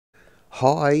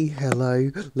Hi,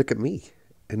 hello, look at me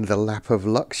in the lap of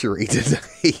luxury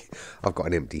today. I've got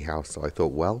an empty house, so I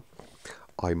thought, well,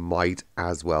 I might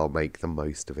as well make the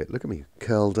most of it. Look at me,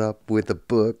 curled up with a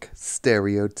book,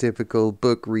 stereotypical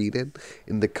book reading,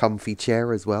 in the comfy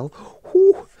chair as well.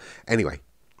 Whew. Anyway,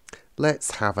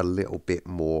 let's have a little bit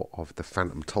more of The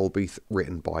Phantom Tollbooth,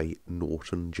 written by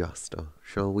Norton Juster,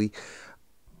 shall we?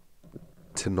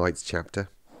 Tonight's chapter,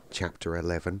 chapter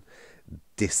 11,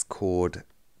 Dischord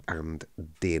and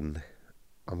Dynne.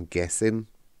 I'm guessing,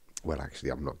 well, actually,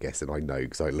 I'm not guessing, I know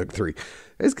because I looked through.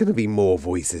 There's going to be more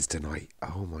voices tonight.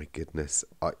 Oh my goodness.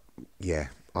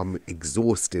 I'm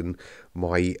exhausting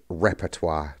my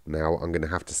repertoire now. I'm going to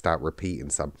have to start repeating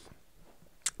some.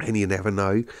 And you never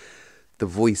know, the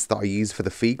voice that I use for the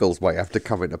Feagles might have to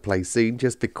come into play soon,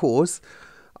 just because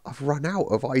I've run out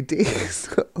of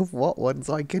ideas of what ones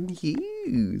I can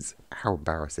use. How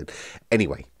embarrassing.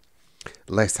 Anyway,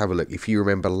 let's have a look. If you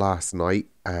remember last night,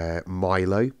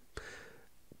 Milo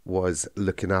was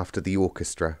looking after the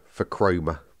orchestra for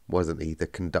Chroma, wasn't he? The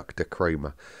conductor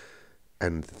Chroma.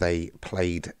 And they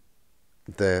played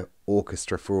the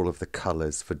orchestra for all of the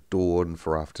colours, for dawn,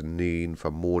 for afternoon,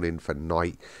 for morning, for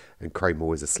night. And Chroma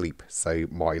was asleep. So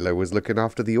Milo was looking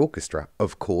after the orchestra,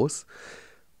 of course.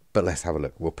 But let's have a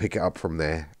look. We'll pick it up from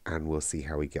there and we'll see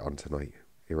how we get on tonight.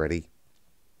 You ready?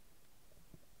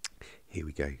 Here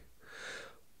we go.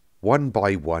 One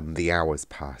by one the hours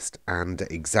passed, and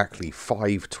at exactly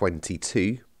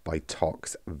 5:22, by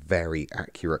Tock's very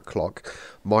accurate clock,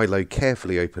 Milo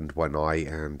carefully opened one eye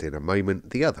and in a moment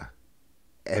the other.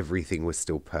 Everything was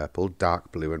still purple,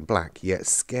 dark blue and black, yet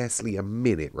scarcely a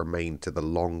minute remained to the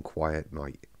long quiet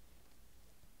night.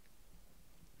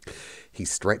 He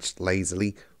stretched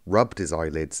lazily, rubbed his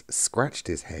eyelids, scratched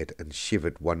his head and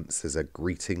shivered once as a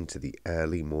greeting to the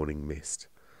early morning mist.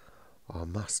 I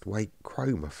must wake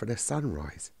Chroma for the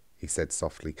sunrise, he said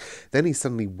softly. Then he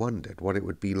suddenly wondered what it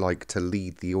would be like to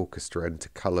lead the orchestra and to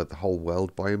colour the whole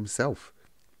world by himself.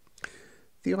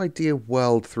 The idea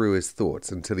whirled through his thoughts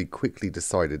until he quickly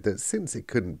decided that since it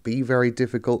couldn't be very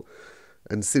difficult,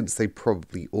 and since they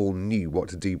probably all knew what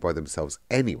to do by themselves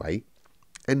anyway,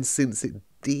 and since it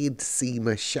did seem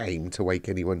a shame to wake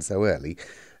anyone so early,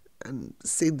 and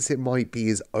since it might be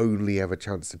his only ever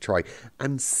chance to try,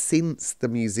 and since the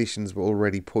musicians were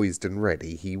already poised and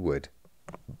ready, he would.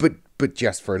 But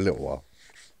just for a little while.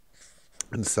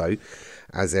 And so,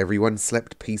 as everyone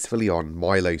slept peacefully on,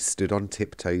 Milo stood on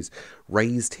tiptoes,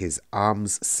 raised his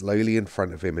arms slowly in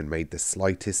front of him and made the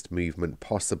slightest movement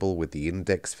possible with the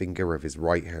index finger of his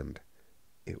right hand.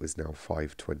 It was now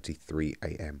 5:23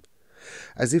 a.m.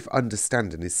 As if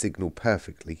understanding his signal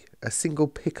perfectly, a single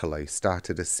piccolo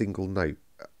started a single note.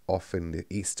 Off in the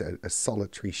east, a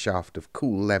solitary shaft of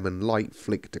cool lemon light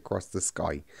flicked across the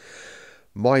sky.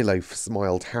 Milo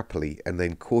smiled happily and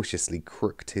then cautiously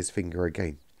crooked his finger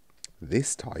again.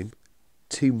 This time,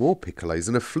 2 more piccolos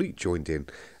and a flute joined in,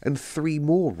 and 3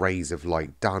 more rays of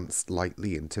light danced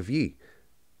lightly into view.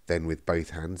 Then with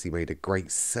both hands he made a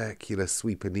great circular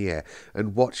sweep in the air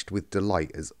and watched with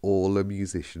delight as all the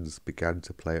musicians began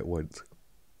to play at once.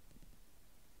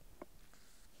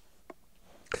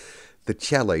 The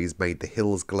cellos made the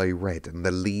hills glow red, and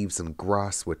the leaves and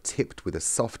grass were tipped with a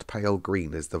soft pale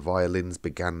green as the violins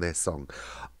began their song.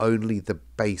 Only the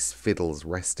bass fiddles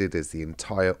rested as the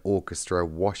entire orchestra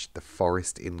washed the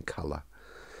forest in colour.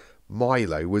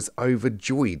 Milo was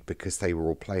overjoyed because they were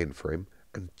all playing for him,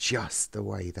 and just the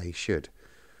way they should.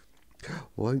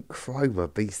 Won't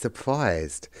Chroma be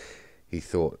surprised? He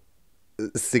thought,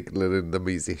 signalling the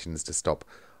musicians to stop.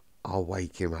 I'll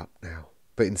wake him up now.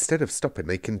 But instead of stopping,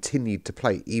 they continued to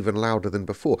play even louder than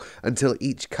before, until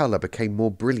each colour became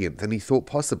more brilliant than he thought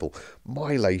possible.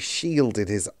 Milo shielded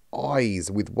his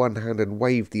eyes with one hand and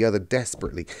waved the other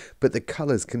desperately, but the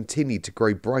colours continued to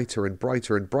grow brighter and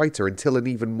brighter and brighter until an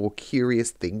even more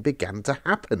curious thing began to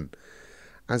happen.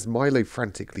 As Milo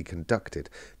frantically conducted,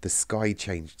 the sky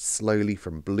changed slowly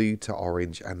from blue to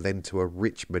orange and then to a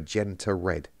rich magenta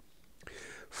red.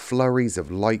 Flurries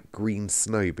of light green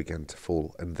snow began to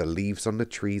fall, and the leaves on the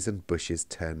trees and bushes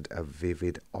turned a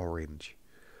vivid orange.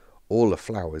 All the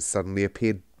flowers suddenly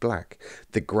appeared black.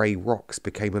 The grey rocks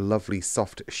became a lovely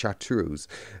soft chartreuse,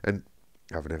 and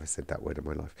I've never said that word in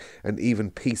my life. And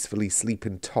even peacefully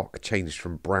sleeping Tock changed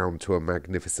from brown to a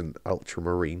magnificent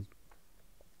ultramarine.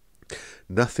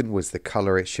 Nothing was the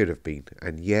colour it should have been,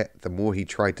 and yet the more he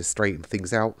tried to straighten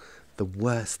things out, the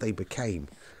worse they became.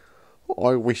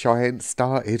 I wish I hadn't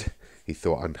started, he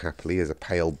thought unhappily as a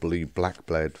pale blue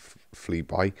blackbird flew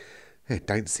by. There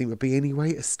don't seem to be any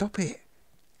way to stop it.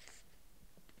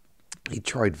 He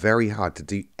tried very hard to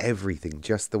do everything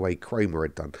just the way Chroma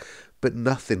had done, But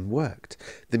nothing worked.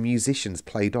 The musicians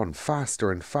played on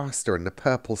faster and faster, and the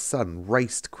purple sun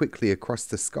raced quickly across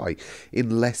the sky.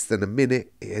 In less than a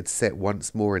minute, it had set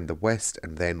once more in the west,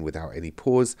 and then, without any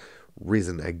pause,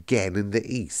 risen again in the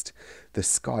east. The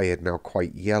sky was now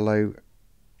quite yellow,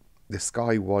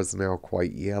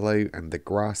 and the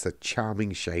grass a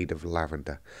charming shade of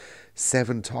lavender.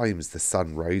 7 times the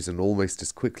sun rose and almost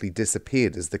as quickly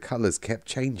disappeared as the colours kept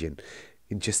changing.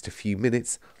 In just a few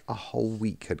minutes, a whole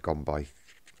week had gone by.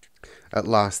 At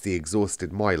last the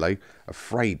exhausted Milo,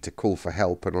 afraid to call for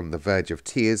help and on the verge of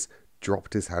tears,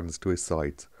 dropped his hands to his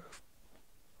sides.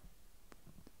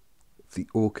 The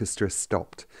orchestra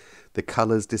stopped. The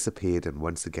colours disappeared, and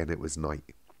once again it was night.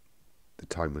 The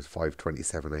time was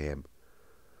 5:27 a.m.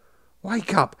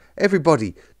 "Wake up,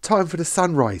 everybody! Time for the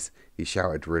sunrise!" he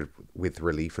shouted with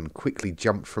relief, and quickly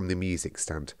jumped from the music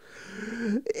stand.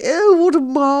 "Oh, what a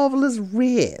marvellous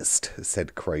rest,"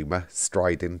 said Cromer,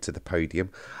 striding to the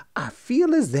podium. "I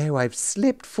feel as though I've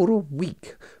slept for a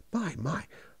week. My,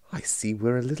 I see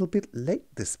we're a little bit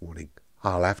late this morning.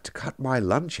 I'll have to cut my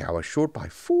lunch hour short by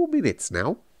 4 minutes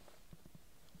now."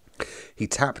 He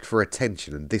tapped for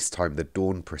attention, and this time the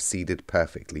dawn proceeded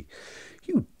perfectly.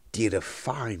 "You did a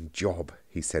fine job,"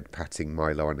 he said, patting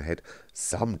Milo on the head.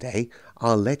 "Some day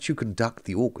I'll let you conduct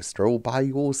the orchestra all by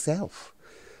yourself."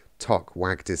 Tok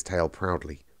wagged his tail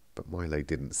proudly, but Milo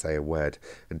didn't say a word,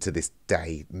 and to this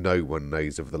day no one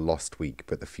knows of the lost week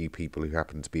but the few people who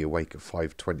happened to be awake at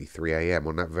 5:23 a.m.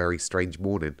 on that very strange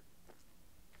morning.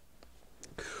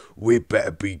 "We'd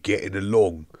better be getting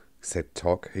along," said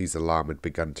Tok, whose alarm had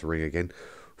begun to ring again,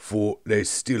 "for there's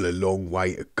still a long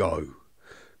way to go."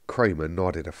 Cromer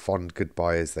nodded a fond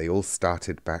goodbye as they all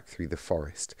started back through the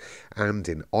forest, and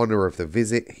in honour of the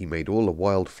visit he made all the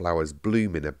wildflowers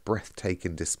bloom in a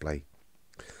breathtaking display.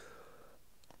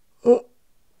 I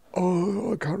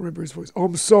can't remember his voice.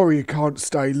 "I'm sorry you can't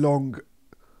stay long."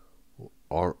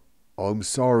 I'm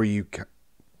sorry you can't...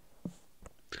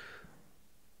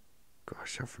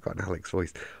 Gosh, I've forgotten Alex's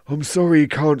voice. "I'm sorry you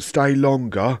can't stay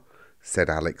longer," said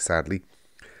Alex sadly.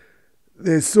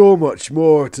 "There's so much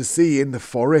more to see in the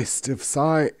forest of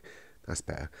sight." That's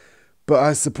better. "But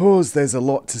I suppose there's a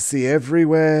lot to see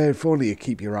everywhere, if only you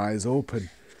keep your eyes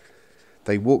open."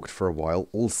 They walked for a while,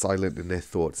 all silent in their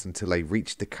thoughts, until they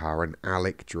reached the car, and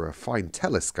Alec drew a fine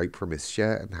telescope from his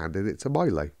shirt and handed it to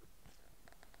Milo.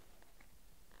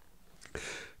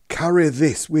 "Carry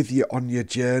this with you on your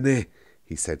journey,"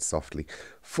 he said softly,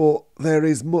 "for there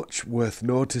is much worth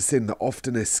noticing that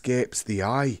often escapes the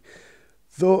eye.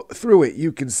 Though through it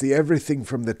you can see everything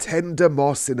from the tender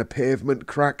moss in a pavement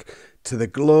crack to the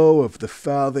glow of the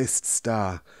farthest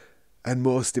star. And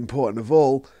most important of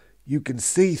all, you can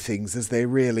see things as they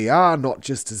really are, not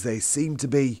just as they seem to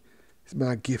be. It's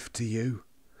my gift to you."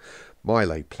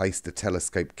 Milo placed the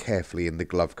telescope carefully in the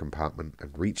glove compartment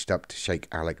and reached up to shake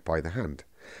Alec by the hand.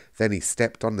 Then he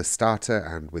stepped on the starter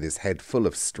and, with his head full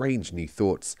of strange new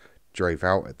thoughts, drove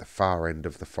out at the far end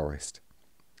of the forest.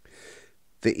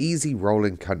 The easy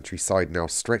rolling countryside now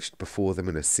stretched before them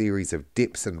in a series of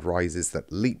dips and rises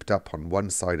that leaped up on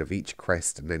one side of each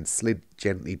crest and then slid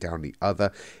gently down the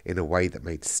other in a way that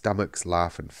made stomachs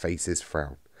laugh and faces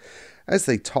frown. As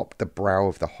they topped the brow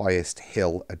of the highest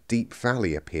hill, a deep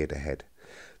valley appeared ahead.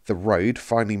 The road,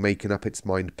 finally making up its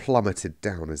mind, plummeted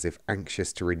down as if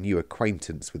anxious to renew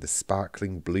acquaintance with the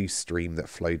sparkling blue stream that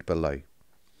flowed below.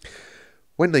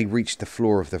 When they reached the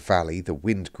floor of the valley, the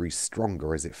wind grew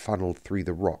stronger as it funneled through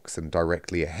the rocks, and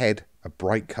directly ahead, a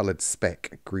bright-coloured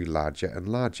speck grew larger and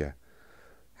larger.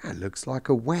 "That looks like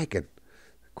a wagon,"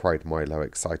 cried Milo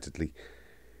excitedly.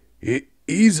 "It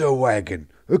is a wagon,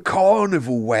 a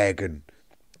carnival wagon,"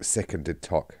 seconded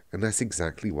Tok, and that's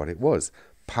exactly what it was,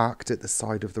 parked at the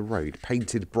side of the road,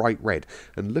 painted bright red,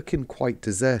 and looking quite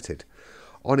deserted.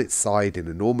 On its side, in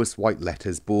enormous white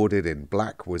letters bordered in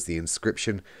black, was the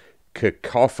inscription,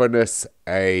 "Cacophonous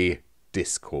A.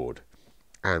 Discord,"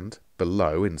 and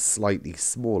below, in slightly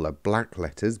smaller black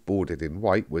letters bordered in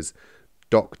white, was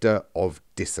 "Doctor of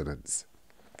Dissonance."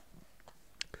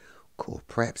 "Cool,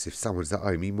 perhaps if someone's at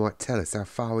home he might tell us how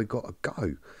far we got to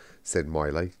go," said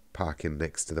Milo, parking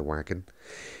next to the wagon.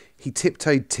 He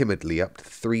tiptoed timidly up the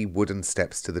 3 wooden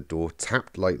steps to the door,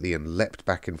 tapped lightly and leapt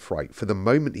back in fright, for the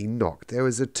moment he knocked there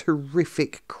was a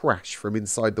terrific crash from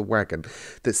inside the wagon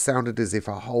that sounded as if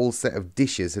a whole set of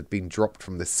dishes had been dropped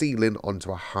from the ceiling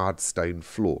onto a hard stone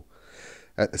floor.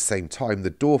 At the same time the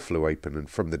door flew open, and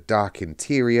from the dark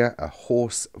interior a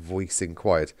hoarse voice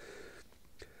inquired,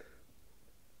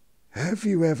 "Have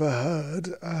you ever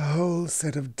heard a whole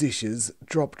set of dishes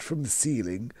dropped from the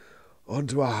ceiling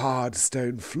onto a hard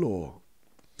stone floor?"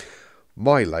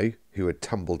 Milo, who had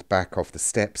tumbled back off the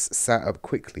steps, sat up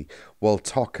quickly, while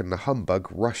Tock and the humbug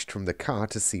rushed from the car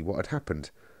to see what had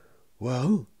happened.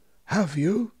 "Well, have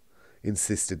you?"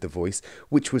 insisted the voice,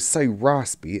 which was so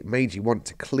raspy it made you want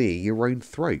to clear your own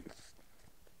throat.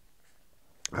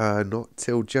 Not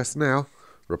till just now,"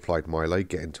 replied Milo,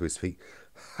 getting to his feet.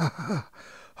 "Ha ha,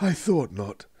 I thought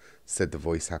not," said the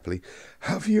voice happily.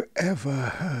 "Have you ever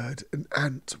heard an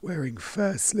ant wearing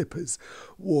fur slippers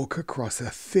walk across a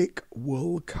thick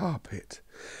wool carpet?"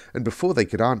 And before they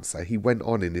could answer, he went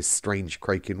on in his strange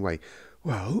croaking way.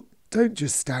 "Well, don't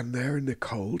just stand there in the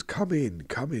cold. Come in,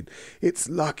 come in. It's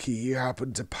lucky you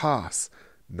happened to pass.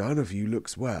 None of you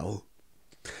looks well."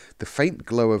 The faint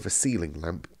glow of a ceiling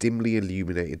lamp dimly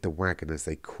illuminated the wagon as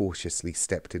they cautiously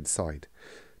stepped inside.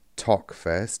 Tock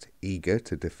first, eager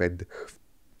to defend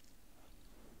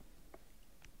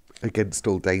against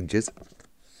all dangers,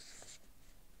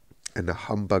 and the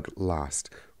humbug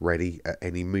last, ready at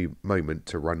any moment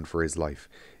to run for his life.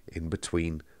 In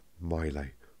between, Milo,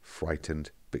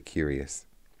 frightened but curious.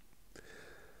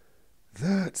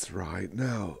 "That's right.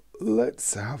 Now,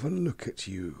 let's have a look at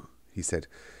you," he said.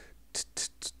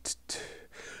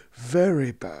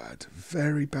 "Very bad,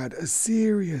 very bad. A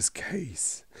serious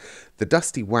case." The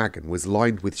dusty wagon was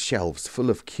lined with shelves full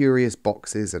of curious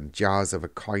boxes and jars of a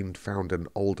kind found in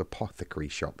old apothecary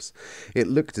shops. It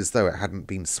looked as though it hadn't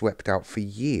been swept out for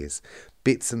years.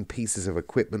 Bits and pieces of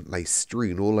equipment lay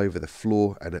strewn all over the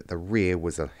floor, and at the rear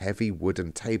was a heavy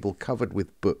wooden table covered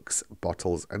with books,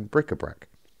 bottles, and bric-a-brac.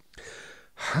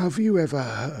 "Have you ever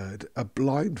heard a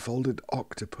blindfolded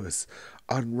octopus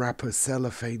unwrap a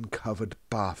cellophane-covered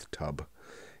bathtub?"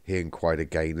 he inquired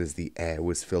again as the air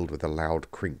was filled with a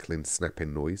loud crinkling,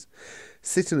 snapping noise.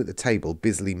 Sitting at the table,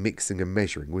 busily mixing and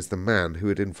measuring, was the man who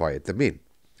had invited them in.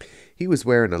 He was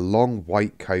wearing a long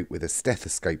white coat with a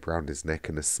stethoscope round his neck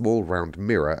and a small round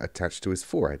mirror attached to his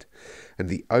forehead, and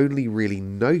the only really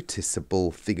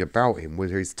noticeable thing about him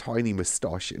was his tiny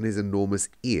moustache and his enormous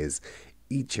ears,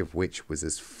 each of which was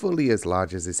as fully as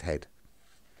large as his head.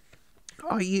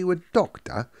 "Are you a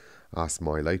doctor?" asked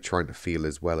Milo, trying to feel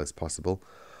as well as possible.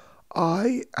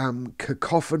 "I am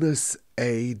Cacophonous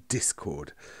A.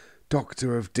 Discord,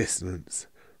 Doctor of Dissonance,"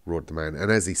 roared the man,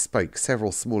 and as he spoke,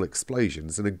 several small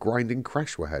explosions and a grinding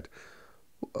crash were heard.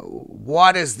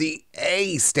 "What does the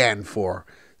A stand for?"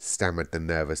 stammered the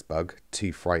nervous bug,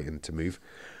 too frightened to move.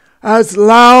 "As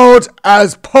loud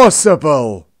as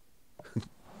possible,"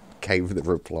 came the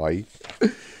reply.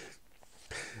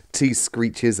 Two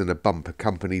screeches and a bump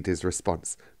accompanied his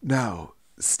response. "Now,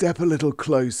 step a little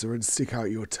closer and stick out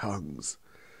your tongues."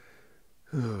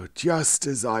 "Oh, just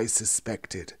as I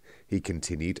suspected," he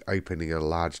continued, opening a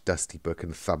large dusty book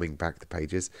and thumbing back the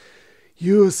pages.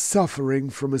 "You're suffering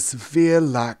from a severe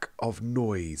lack of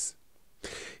noise."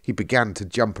 He began to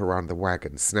jump around the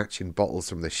wagon, snatching bottles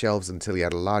from the shelves until he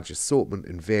had a large assortment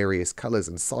in various colours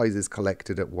and sizes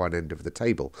collected at one end of the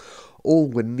table. All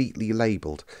were neatly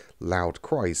labelled: loud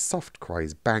cries, soft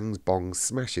cries, bangs, bongs,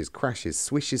 smashes, crashes,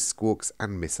 swishes, squawks,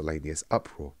 and miscellaneous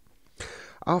uproar.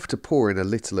 After pouring a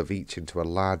little of each into a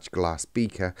large glass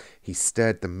beaker, he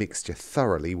stirred the mixture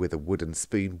thoroughly with a wooden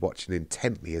spoon, watching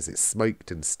intently as it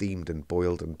smoked and steamed and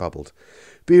boiled and bubbled.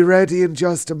 "Be ready in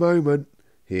just a moment,"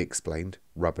 he explained,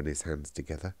 rubbing his hands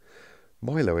together.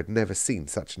 Milo had never seen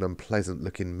such an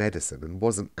unpleasant-looking medicine and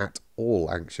wasn't at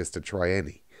all anxious to try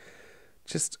any.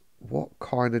 "Just what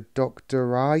kind of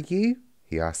doctor are you?"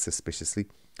 he asked suspiciously.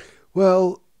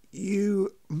 "Well,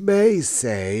 you may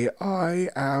say I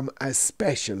am a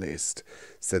specialist,"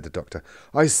 said the doctor.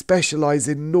 "I specialise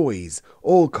in noise,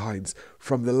 all kinds,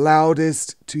 from the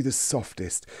loudest to the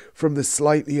softest, from the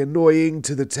slightly annoying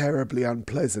to the terribly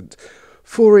unpleasant.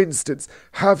 For instance,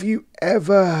 have you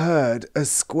ever heard a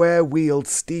square-wheeled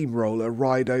steamroller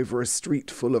ride over a street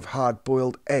full of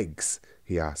hard-boiled eggs?"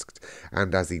 he asked,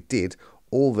 and as he did,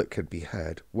 all that could be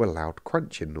heard were loud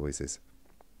crunching noises.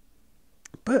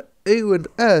 "But who on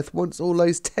earth wants all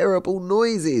those terrible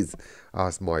noises?"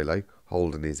 asked Milo,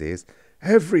 holding his ears.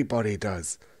 "Everybody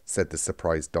does," said the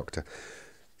surprised doctor.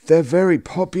 "They're very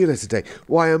popular today.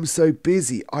 Why, I'm so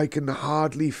busy I can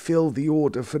hardly fill the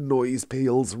order for noise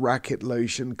pills, racket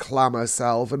lotion, clamour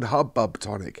salve and hubbub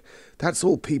tonic. That's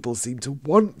all people seem to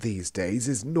want these days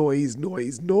is noise,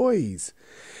 noise, noise."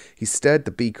 He stirred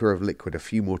the beaker of liquid a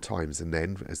few more times and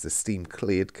then, as the steam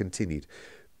cleared, continued.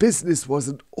 "Business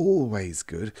wasn't always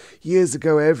good. Years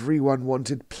ago everyone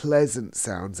wanted pleasant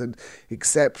sounds, and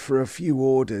except for a few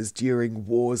orders during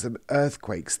wars and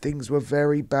earthquakes, things were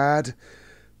very bad.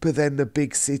 But then the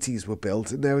big cities were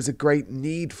built and there was a great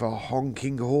need for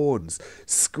honking horns,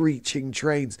 screeching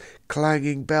trains,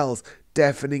 clanging bells,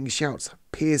 deafening shouts,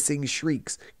 piercing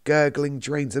shrieks, gurgling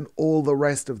drains, and all the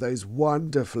rest of those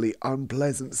wonderfully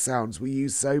unpleasant sounds we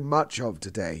use so much of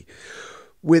today.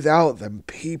 Without them,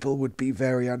 people would be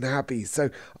very unhappy, so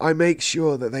I make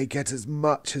sure that they get as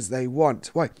much as they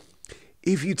want. Why,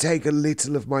 if you take a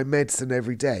little of my medicine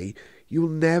every day, you'll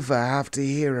never have to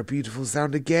hear a beautiful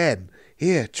sound again.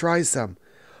 Here, try some.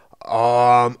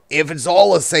 If it's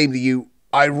all the same to you,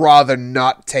 I'd rather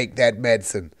not take that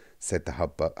medicine, said the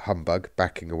humbug,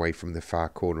 backing away from the far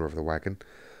corner of the wagon.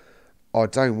 I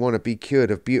don't want to be cured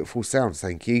of beautiful sounds,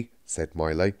 thank you, said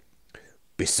Milo.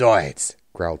 Besides,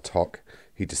 growled Tock,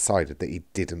 who decided that he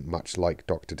didn't much like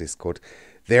Dr. Dischord,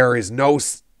 there's no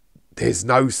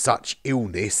such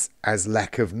illness as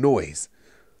lack of noise.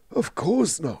 Of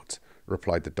course not,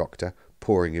 replied the doctor,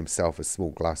 pouring himself a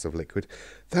small glass of liquid.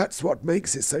 That's what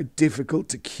makes it so difficult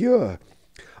to cure.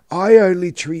 I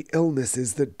only treat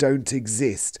illnesses that don't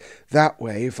exist. That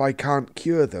way, if I can't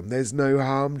cure them, there's no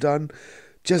harm done.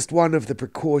 Just one of the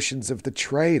precautions of the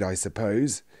trade, I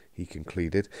suppose, he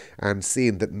concluded, and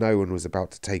seeing that no one was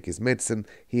about to take his medicine,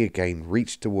 he again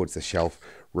reached towards the shelf,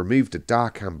 removed a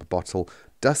dark amber bottle,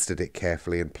 dusted it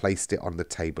carefully, and placed it on the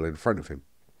table in front of him.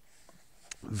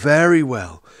 Very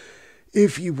well.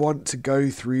 If you want to go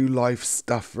through life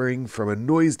suffering from a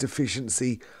noise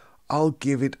deficiency, I'll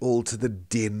give it all to the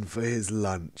Dynne for his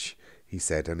lunch, he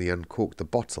said, and he uncorked the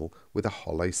bottle with a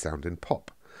hollow-sounding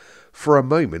pop. For a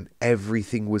moment,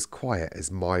 everything was quiet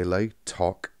as Milo,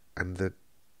 Tock, and the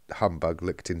humbug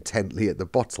looked intently at the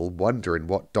bottle, wondering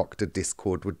what Dr.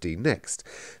 Dischord would do next.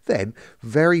 Then,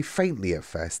 very faintly at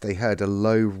first, they heard a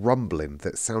low rumbling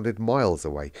that sounded miles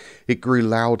away. It grew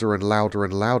louder and louder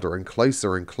and louder, and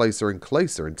closer and closer and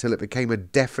closer, until it became a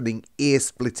deafening,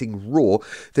 ear-splitting roar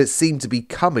that seemed to be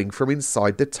coming from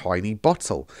inside the tiny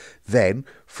bottle. Then,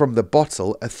 from the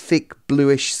bottle, a thick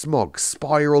bluish smog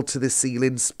spiraled to the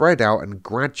ceiling, spread out, and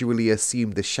gradually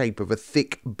assumed the shape of a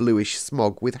thick bluish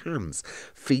smog with hands,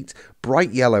 feet,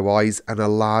 bright yellow eyes, and a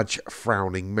large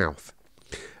frowning mouth.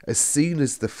 As soon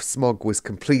as the smog was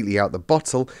completely out the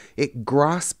bottle, it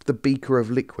grasped the beaker of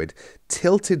liquid,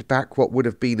 tilted back what would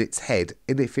have been its head,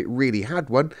 and if it really had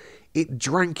one, it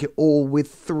drank it all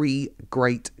with 3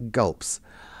 great gulps.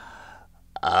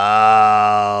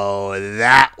 "Oh,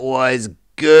 that was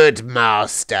good,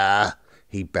 master,"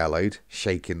 he bellowed,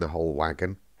 shaking the whole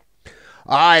wagon.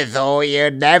 "I thought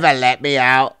you'd never let me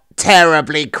out.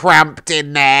 Terribly cramped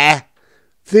in there."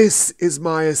 "This is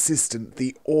my assistant,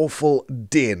 the awful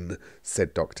Dynne,"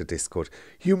 said Dr. Dischord.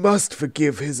 "You must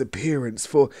forgive his appearance,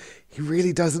 for he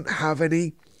really doesn't have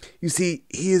any. You see,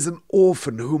 he is an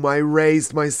orphan whom I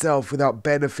raised myself without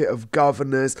benefit of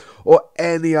governors or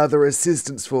any other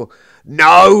assistance for—"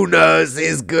 "No nurse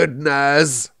is good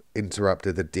nurse,"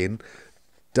 interrupted the Dynne,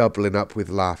 doubling up with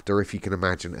laughter, if you can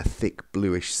imagine a thick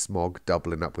bluish smog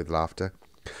doubling up with laughter.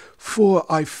 "For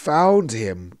I found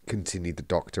him," continued the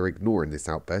doctor, ignoring this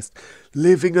outburst,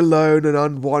 "living alone and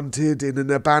unwanted in an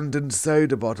abandoned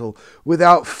soda bottle,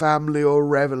 without family or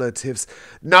relatives."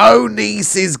 "No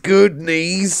niece is good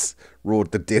niece,"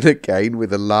 roared the Dynne again,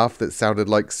 with a laugh that sounded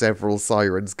like several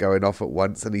sirens going off at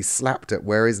once, and he slapped at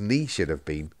where his knee should have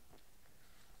been.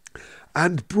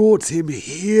 "And brought him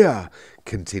here,"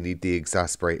 continued the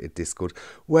exasperated Dischord,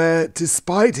 "where,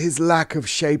 despite his lack of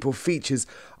shape or features,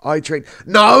 I trained—"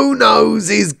 "No nose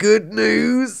is good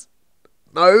news."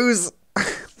 "Nose?"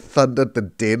 thundered the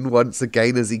Dynne once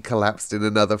again as he collapsed in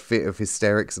another fit of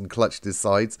hysterics and clutched his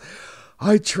sides.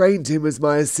 "I trained him as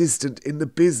my assistant in the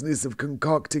business of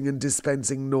concocting and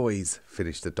dispensing noise,"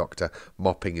 finished the doctor,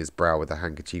 mopping his brow with a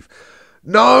handkerchief.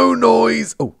 "No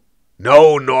noise! Oh,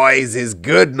 no noise is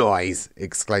good noise,"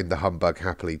 exclaimed the humbug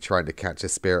happily, trying to catch a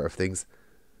spirit of things.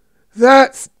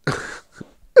 "That's..."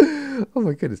 "Oh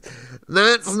my goodness.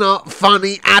 That's not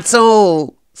funny at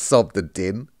all," sobbed the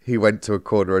Dynne. He went to a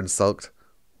corner and sulked.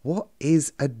 "What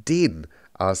is a Dynne?"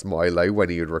 asked Milo when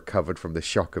he had recovered from the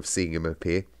shock of seeing him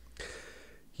appear.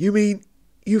 "You mean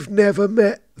you've never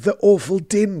met the awful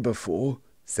Dynne before?"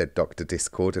 said Dr.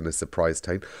 Dischord in a surprised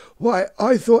tone. "Why,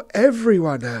 I thought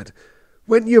everyone had.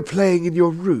 When you're playing in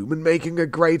your room and making a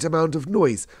great amount of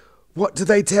noise, what do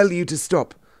they tell you to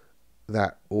stop?"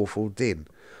 "That awful Dynne."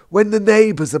 "When the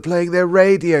neighbours are playing their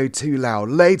radio too loud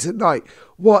late at night,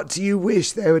 what do you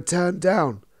wish they would turn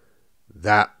down?"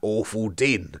 "That awful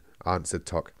Dynne," answered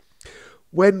Tock.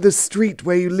 "When the street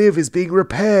where you live is being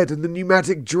repaired and the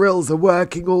pneumatic drills are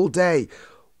working all day,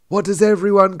 what does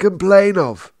everyone complain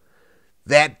of?"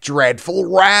 "That dreadful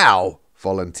row,"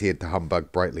 volunteered the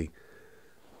humbug brightly.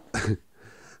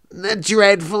 The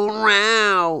dreadful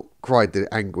row, cried the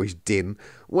anguished Dynne,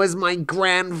 was my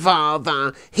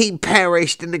grandfather. He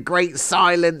perished in the great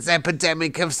silence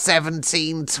epidemic of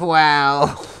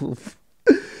 1712.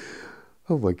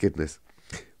 Oh my goodness.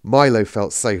 Milo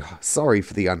felt so sorry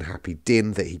for the unhappy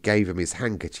Dynne that he gave him his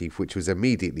handkerchief, which was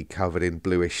immediately covered in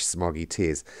bluish, smoggy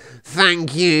tears.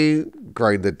 Thank you,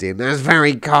 groaned the Dynne. That's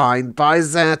very kind, but I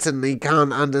certainly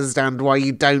can't understand why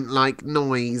you don't like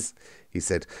noise, he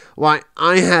said. Why,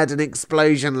 I had an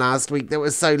explosion last week that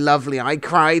was so lovely I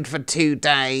cried for 2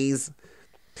 days.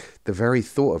 The very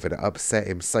thought of it upset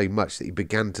him so much that he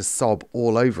began to sob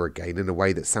all over again in a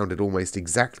way that sounded almost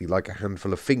exactly like a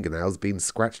handful of fingernails being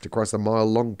scratched across a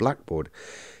mile-long blackboard.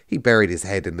 He buried his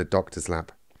head in the doctor's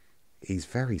lap. "He's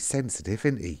very sensitive,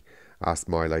 isn't he?" asked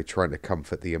Milo, trying to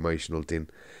comfort the emotional Dynne.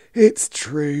 "It's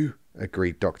true,"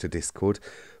 agreed Dr. Dischord.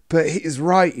 "But he's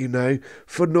right, you know,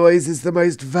 for noise is the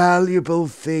most valuable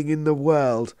thing in the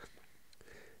world."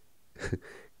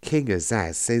 "King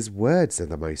Azaz says words are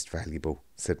the most valuable,"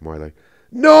 said Milo.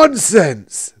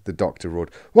 "Nonsense!" the doctor roared.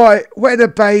 "Why, when a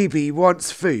baby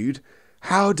wants food,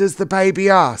 how does the baby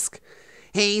ask?"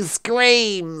 "He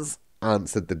screams,"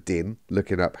 answered the Dynne,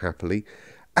 looking up happily.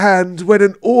 "And when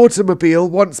an automobile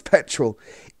wants petrol,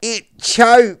 "It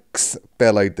chokes,"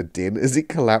 bellowed the Dynne as he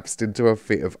collapsed into a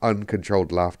fit of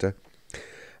uncontrolled laughter.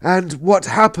 "And what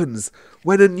happens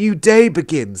when a new day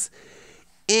begins?"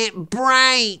 "It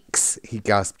breaks," he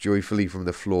gasped joyfully from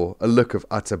the floor, a look of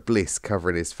utter bliss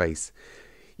covering his face.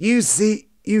 You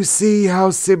see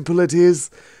how simple it is,"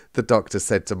 the doctor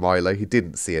said to Milo, who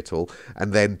didn't see it all,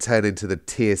 and then turning to the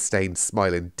tear-stained,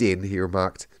 smiling Dynne, he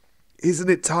remarked, "Isn't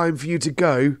it time for you to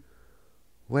go?"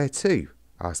 "Where to?"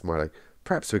 asked Milo.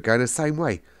 "Perhaps we're going the same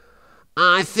way."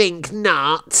 "I think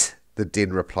not," the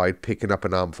Dynne replied, picking up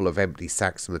an armful of empty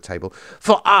sacks from the table.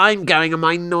 "for I'm going on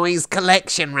my noise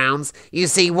collection rounds. You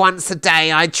see, once a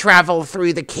day I travel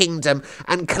through the kingdom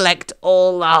and collect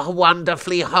all the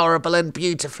wonderfully horrible and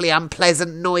beautifully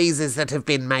unpleasant noises that have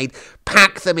been made,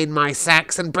 pack them in my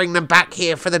sacks and bring them back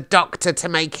here for the doctor to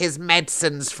make his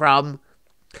medicines from."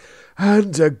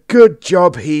 "And a good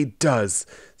job he does,"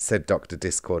 said Dr.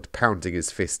 Dischord, pounding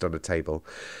his fist on the table.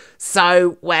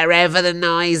 "So, wherever the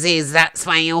noise is, that's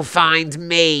where you'll find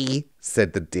me,"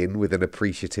 said the Dynne with an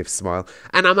appreciative smile.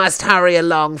 "And I must hurry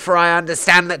along, for I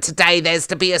understand that today there's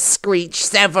to be a screech,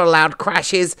 several loud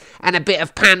crashes, and a bit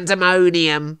of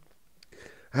pandemonium."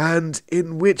 "And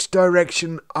in which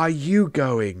direction are you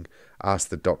going?" asked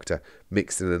the doctor,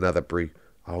 mixing another brew.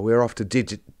 "Oh, we're off to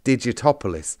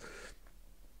Digitopolis,"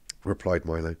 replied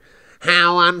Milo.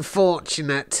 "How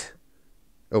unfortunate."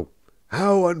 "Oh,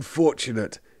 "How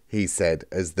unfortunate," he said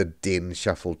as the Dynne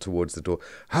shuffled towards the door.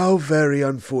 "How very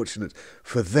unfortunate,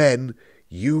 for then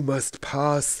you must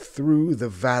pass through the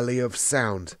Valley of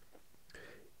Sound."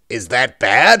 "Is that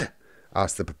bad?"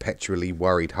 asked the perpetually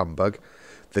worried humbug.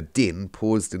 The Dynne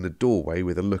paused in the doorway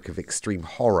with a look of extreme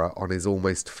horror on his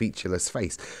almost featureless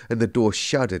face, and the door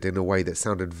shuddered in a way that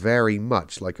sounded very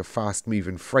much like a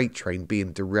fast-moving freight train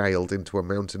being derailed into a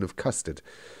mountain of custard.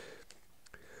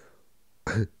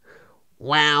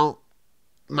 Well,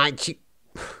 might you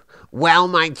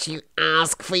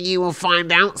ask, for you will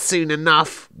find out soon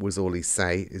enough," was all he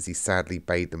say as he sadly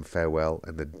bade them farewell,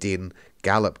 and the Dynne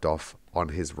galloped off on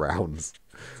his rounds.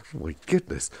 Oh my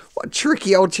goodness, what a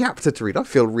tricky old chapter to read. I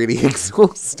feel really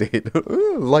exhausted,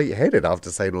 lightheaded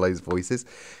after saying all those voices.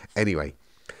 Anyway,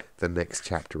 the next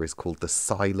chapter is called The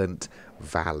Silent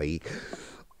Valley.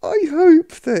 I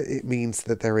hope that it means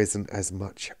that there isn't as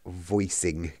much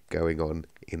voicing going on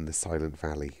in the Silent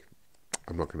Valley.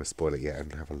 I'm not going to spoil it yet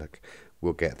and have a look.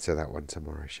 We'll get to that one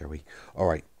tomorrow, shall we? All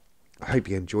right. I hope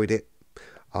you enjoyed it.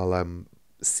 I'll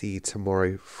see you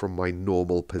tomorrow from my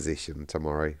normal position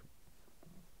tomorrow.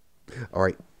 All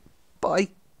right.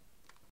 Bye.